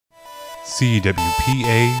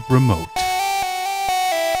CWPA Remote.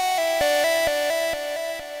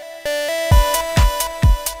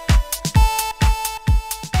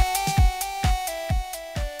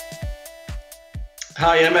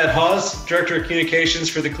 Hi, I'm Ed Hawes, Director of Communications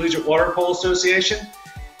for the Collegiate Water Polo Association.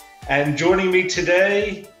 And joining me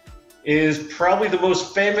today is probably the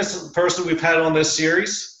most famous person we've had on this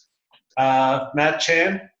series, Matt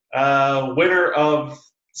Chan, winner of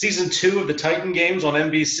Season 2 of the Titan Games on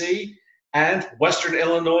NBC and Western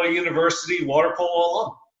Illinois University Water Polo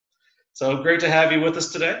alum. So great to have you with us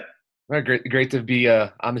today. Well, great to be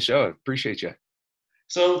on the show. I appreciate you.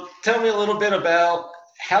 So tell me a little bit about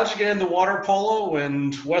how'd you get into water polo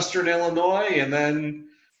and Western Illinois, and then,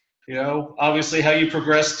 obviously how you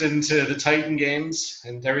progressed into the Titan Games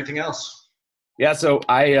and everything else. Yeah, so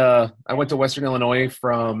I went to Western Illinois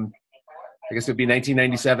from, I guess it would be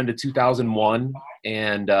 1997 to 2001,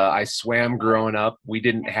 and I swam growing up. We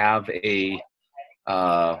didn't have a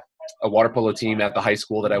water polo team at the high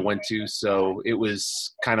school that I went to, so it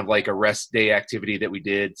was kind of like a rest day activity that we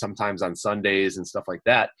did sometimes on Sundays and stuff like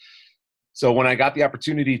that. So when I got the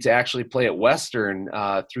opportunity to actually play at Western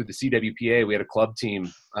through the CWPA, we had a club team,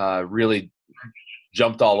 really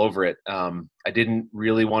jumped all over it. I didn't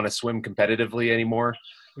really want to swim competitively anymore.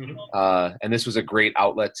 Mm-hmm. And this was a great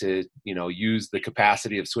outlet to, use the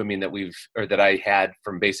capacity of swimming that I had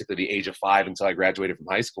from basically the age of 5 until I graduated from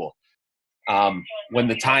high school. When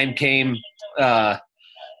the time came to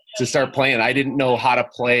start playing, I didn't know how to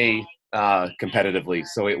play competitively.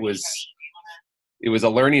 So it was a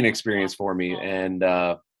learning experience for me. And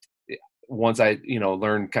once I,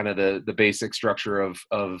 learned kind of the basic structure of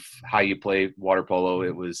how you play water polo,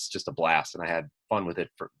 it was just a blast. And I had fun with it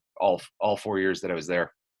for all 4 years that I was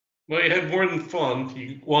there. Well, you had more than fun.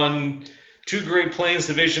 You won 2 Great Plains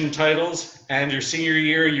Division titles, and your senior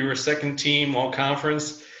year, you were second team all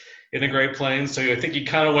conference in the Great Plains. So I think you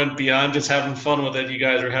kind of went beyond just having fun with it. You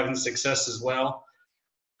guys are having success as well.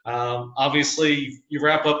 Obviously, you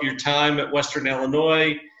wrap up your time at Western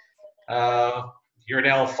Illinois. You're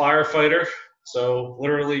now a firefighter. So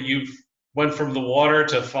literally you've went from the water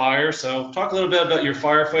to fire. So talk a little bit about your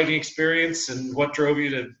firefighting experience and what drove you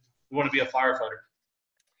to want to be a firefighter.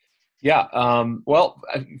 Yeah. Well,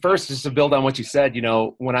 first, just to build on what you said,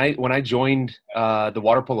 when I joined the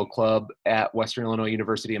water polo club at Western Illinois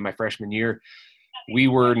University in my freshman year, we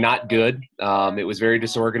were not good. It was very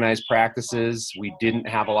disorganized practices. We didn't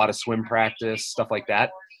have a lot of swim practice, stuff like that.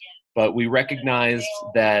 But we recognized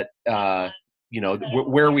that,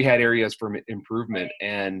 where we had areas for improvement.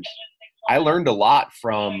 And I learned a lot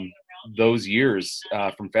from those years,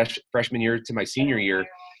 from freshman year to my senior year,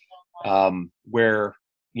 where,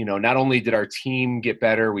 not only did our team get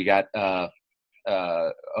better, we got a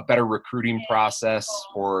better recruiting process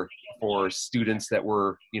for students that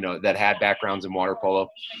were, that had backgrounds in water polo,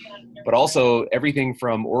 but also everything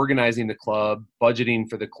from organizing the club, budgeting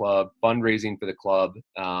for the club, fundraising for the club,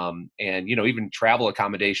 and, even travel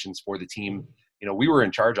accommodations for the team. We were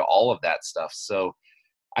in charge of all of that stuff. So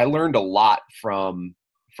I learned a lot from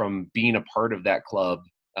being a part of that club,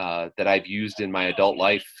 that I've used in my adult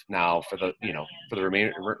life now for the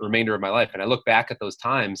remainder of my life. And I look back at those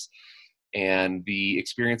times and the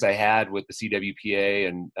experience I had with the CWPA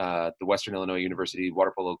and the Western Illinois University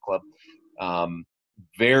Water Polo Club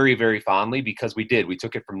very, very fondly, because we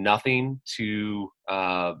took it from nothing to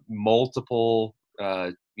multiple,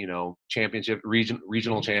 regional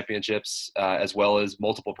championships, as well as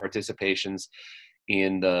multiple participations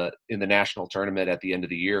in the national tournament at the end of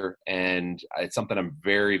the year. And it's something I'm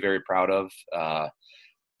very, very proud of.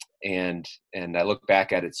 And I look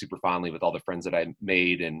back at it super fondly with all the friends that I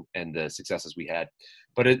made and the successes we had.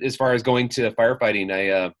 But as far as going to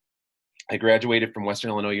firefighting, I graduated from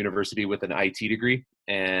Western Illinois University with an IT degree.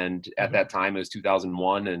 And at that time it was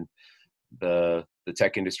 2001, and the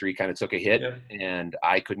tech industry kind of took a hit, and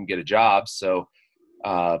I couldn't get a job. So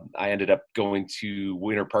I ended up going to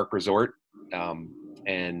Winter Park Resort,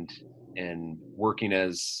 and working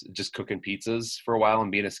as just cooking pizzas for a while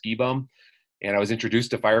and being a ski bum. And I was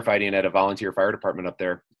introduced to firefighting at a volunteer fire department up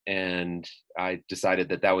there. And I decided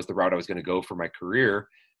that was the route I was going to go for my career.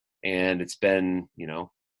 And it's been,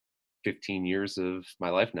 15 years of my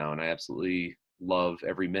life now. And I absolutely love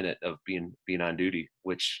every minute of being on duty,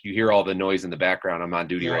 which you hear all the noise in the background. I'm on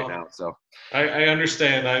duty right now. So I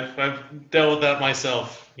understand. I've dealt with that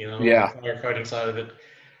myself, the firefighting side of it.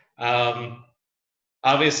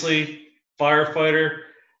 Obviously, firefighter,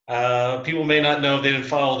 people may not know, they didn't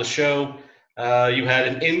follow the show. You had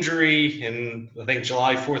an injury in, I think,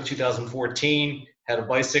 July 4th, 2014, had a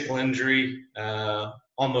bicycle injury,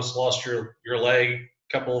 almost lost your leg, a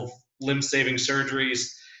couple of limb-saving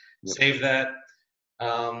surgeries. Yep. save that.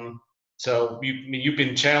 So you've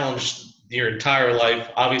been challenged your entire life.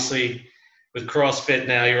 Obviously, with CrossFit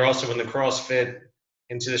now, you're also in the CrossFit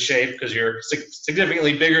into the shape because you're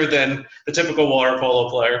significantly bigger than the typical water polo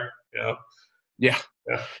player. You know? Yeah.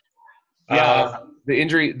 Yeah. Yeah. The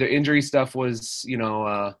injury stuff was,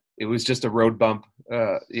 it was just a road bump,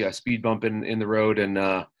 speed bump in the road. And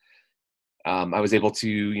I was able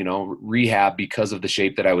to, rehab because of the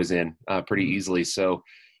shape that I was in pretty easily. So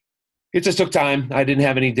it just took time. I didn't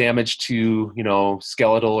have any damage to,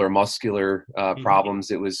 skeletal or muscular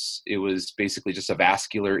problems. It was basically just a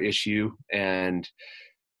vascular issue. And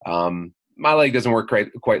my leg doesn't work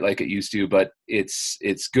quite like it used to, but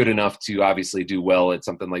it's good enough to obviously do well at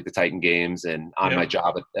something like the Titan Games and on my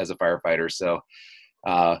job as a firefighter. So,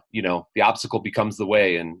 the obstacle becomes the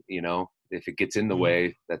way, and, if it gets in the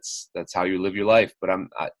way, that's how you live your life. But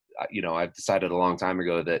I've decided a long time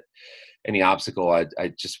ago that any obstacle,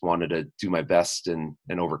 I just wanted to do my best and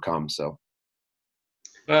overcome. So.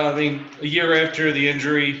 Well, I mean, a year after the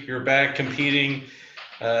injury, you're back competing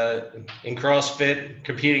in CrossFit,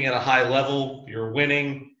 competing at a high level. You're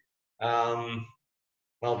winning.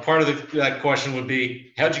 Well, part of that question would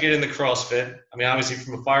be, how'd you get into CrossFit? I mean, obviously,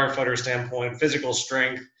 from a firefighter standpoint, physical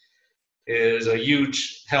strength is a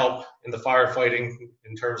huge help in the firefighting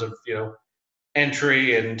in terms of,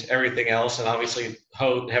 entry and everything else, and obviously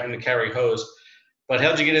having to carry hose. But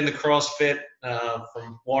how'd you get into CrossFit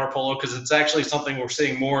from water polo? Because it's actually something we're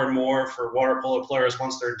seeing more and more for water polo players.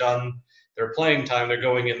 Once they're done their playing time, they're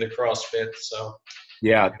going into CrossFit. So.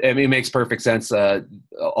 Yeah, I mean, it makes perfect sense. A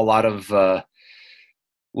lot of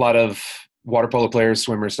water polo players,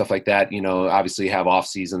 swimmers, stuff like that, obviously have off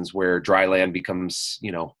seasons where dry land becomes,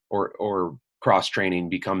 or cross training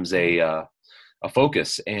becomes a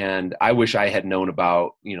focus. And I wish I had known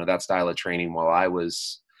about, that style of training while I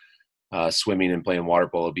was swimming and playing water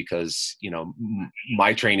polo, because,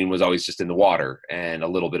 my training was always just in the water and a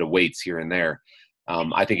little bit of weights here and there.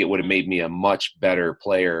 I think it would have made me a much better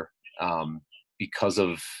player because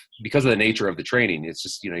of the nature of the training. It's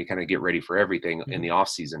just, you kind of get ready for everything in the off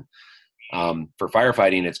season. For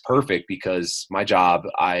firefighting, it's perfect because my job,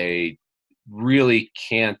 I really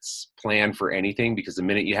can't plan for anything, because the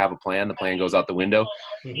minute you have a plan, the plan goes out the window.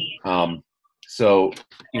 So,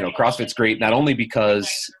 CrossFit's great, not only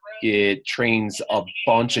because it trains a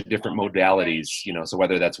bunch of different modalities, so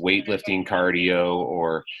whether that's weightlifting, cardio,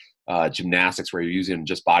 or gymnastics where you're using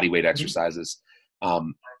just body weight exercises.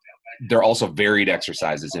 They're also varied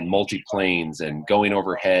exercises in multi-planes and going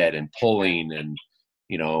overhead and pulling and,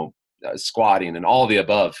 squatting and all of the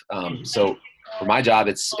above. So for my job,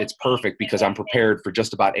 it's perfect because I'm prepared for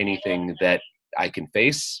just about anything that I can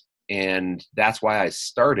face. And that's why I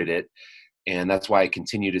started it. And that's why I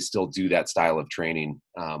continue to still do that style of training.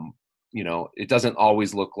 It doesn't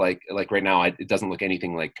always look like right now, it doesn't look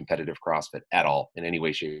anything like competitive CrossFit at all in any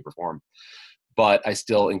way, shape, or form. But I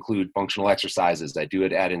still include functional exercises. I do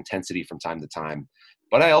it at intensity from time to time.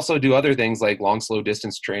 But I also do other things like long, slow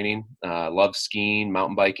distance training. Love skiing,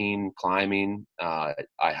 mountain biking, climbing. I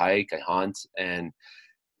hike, I hunt. And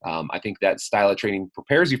I think that style of training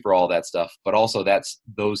prepares you for all that stuff. But also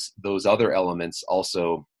those other elements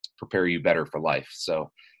also prepare you better for life.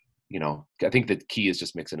 So, I think the key is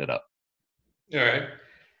just mixing it up. All right.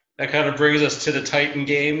 That kind of brings us to the Titan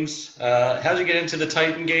Games. How'd you get into the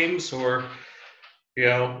Titan Games? Or,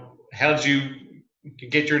 how did you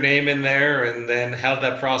get your name in there, and then how did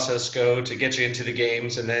that process go to get you into the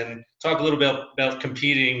games? And then talk a little bit about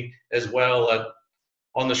competing as well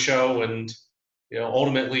on the show. And,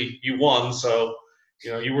 ultimately you won. So,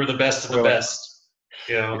 you were the best of the best.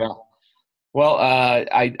 Yeah. Well,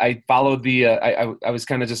 I followed I was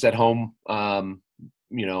kind of just at home, during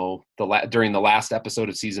the last episode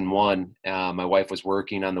of season 1. My wife was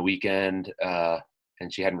working on the weekend,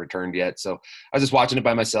 and she hadn't returned yet. So I was just watching it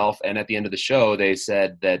by myself. And at the end of the show, they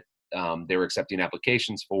said that they were accepting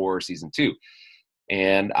applications for season 2.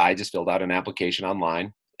 And I just filled out an application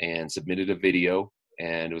online and submitted a video.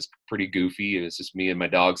 And it was pretty goofy. It was just me and my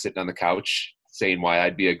dog sitting on the couch saying why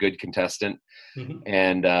I'd be a good contestant.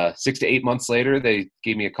 And 6 to 8 months later, they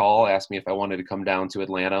gave me a call, asked me if I wanted to come down to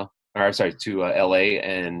to LA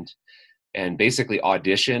and basically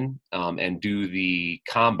audition and do the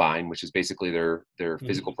combine, which is basically their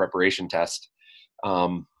physical preparation test.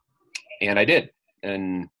 And I did.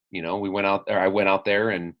 And, I went out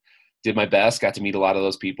there and did my best, got to meet a lot of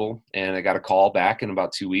those people. And I got a call back in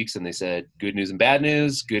about 2 weeks, and they said, good news and bad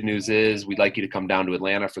news. Good news is we'd like you to come down to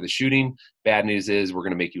Atlanta for the shooting. Bad news is we're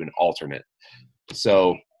going to make you an alternate.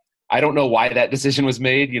 So I don't know why that decision was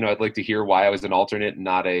made. I'd like to hear why I was an alternate and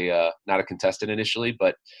not a contestant initially,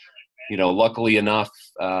 but luckily enough,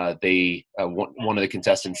 one of the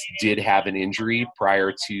contestants did have an injury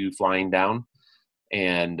prior to flying down,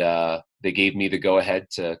 and they gave me the go ahead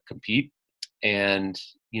to compete. And,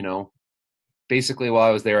 basically while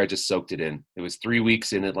I was there, I just soaked it in. It was 3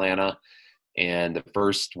 weeks in Atlanta, and the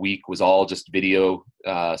first week was all just video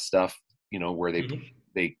stuff, where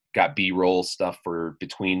they got B-roll stuff for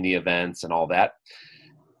between the events and all that.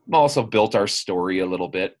 Also built our story a little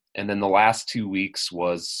bit. And then the last 2 weeks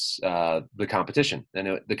was the competition.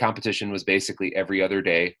 And the competition was basically every other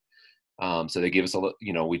day. So they give us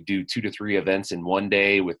we'd do 2 to 3 events in one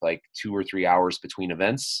day with like 2 or 3 hours between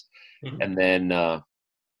events. Mm-hmm. And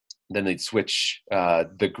then they'd switch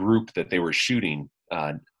the group that they were shooting,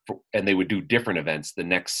 and they would do different events the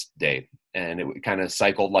next day. And it kind of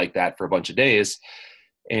cycled like that for a bunch of days.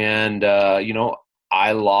 And,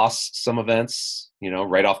 I lost some events,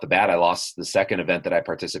 right off the bat. I lost the second event that I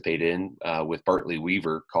participated in with Bartley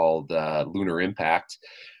Weaver called Lunar Impact.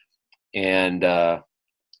 And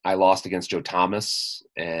I lost against Joe Thomas.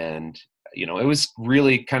 And, it was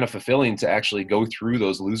really kind of fulfilling to actually go through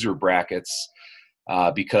those loser brackets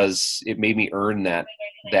because it made me earn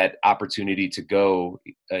that opportunity to go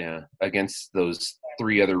against those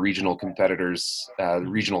 3 other regional competitors,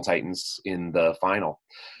 regional titans in the final.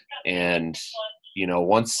 And,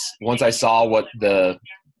 once I saw what the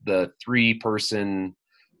 3-person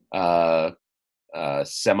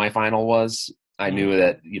semifinal was, I knew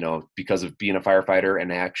that, because of being a firefighter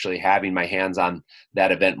and actually having my hands on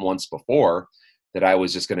that event once before, that I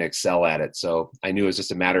was just going to excel at it. So I knew it was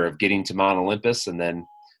just a matter of getting to Mount Olympus and then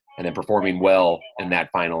performing well in that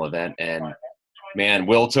final event. And man,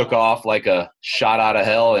 Will took off like a shot out of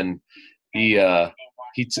hell. And I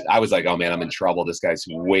was like, oh man, I'm in trouble. This guy's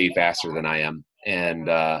way faster than I am. And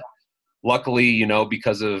luckily,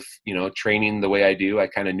 because of, training the way I do, I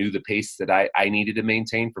kind of knew the pace that I needed to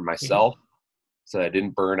maintain for myself so that I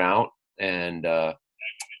didn't burn out. And I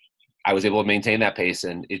was able to maintain that pace,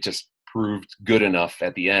 and it just proved good enough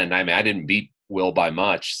at the end. I mean, I didn't beat Will by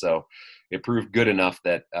much, so it proved good enough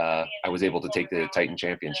that I was able to take the Titan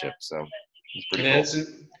Championship. So it's pretty cool.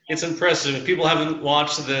 It's impressive. If people haven't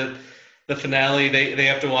watched the finale, they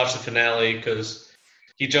have to watch the finale, because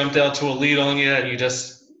he jumped out to a lead on you, and you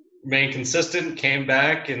just remained consistent, came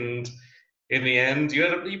back, and in the end, you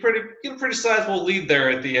had a pretty sizable lead there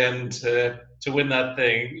at the end to win that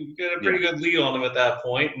thing. You got a pretty good lead on him at that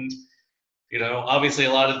point, and obviously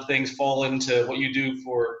a lot of things fall into what you do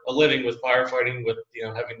for a living with firefighting, with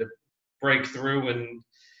having to break through and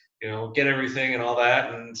get everything and all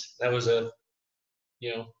that, and that was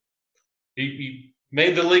you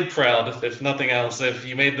made the league proud, if nothing else. If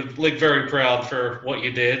you made the league very proud for what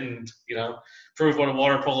you did, and prove what a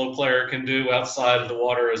water polo player can do outside of the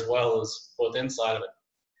water as well as both inside of it.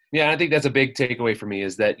 Yeah, I think that's a big takeaway for me,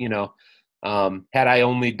 is that had I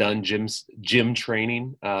only done gym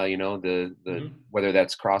training, whether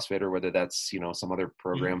that's CrossFit or whether that's some other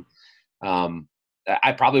program,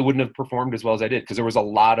 I probably wouldn't have performed as well as I did, because there was a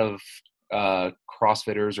lot of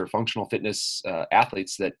CrossFitters or functional fitness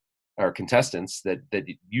athletes that are contestants that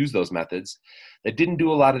use those methods that didn't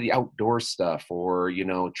do a lot of the outdoor stuff, or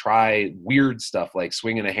try weird stuff like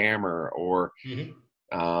swinging a hammer or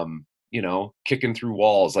kicking through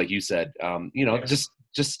walls, like you said,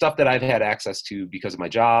 just stuff that I've had access to because of my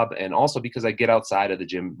job, and also because I get outside of the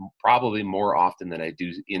gym probably more often than I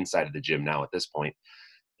do inside of the gym now at this point.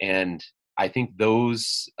 And I think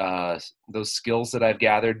those skills that I've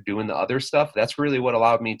gathered doing the other stuff, that's really what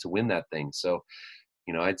allowed me to win that thing. So,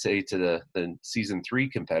 I'd say to the season 3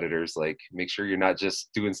 competitors, like, make sure you're not just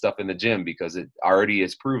doing stuff in the gym, because it already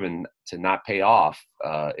is proven to not pay off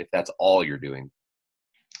if that's all you're doing.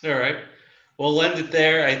 All right. We'll end it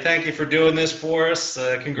there. I thank you for doing this for us.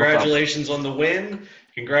 Congratulations on the win.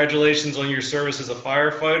 Congratulations on your service as a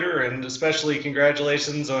firefighter, and especially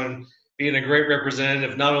congratulations on being a great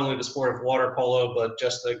representative, not only of the sport of water polo, but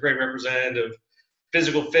just a great representative of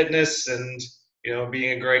physical fitness and,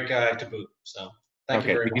 being a great guy to boot. So thank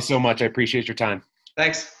you very much. Thank you so much. I appreciate your time.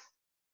 Thanks.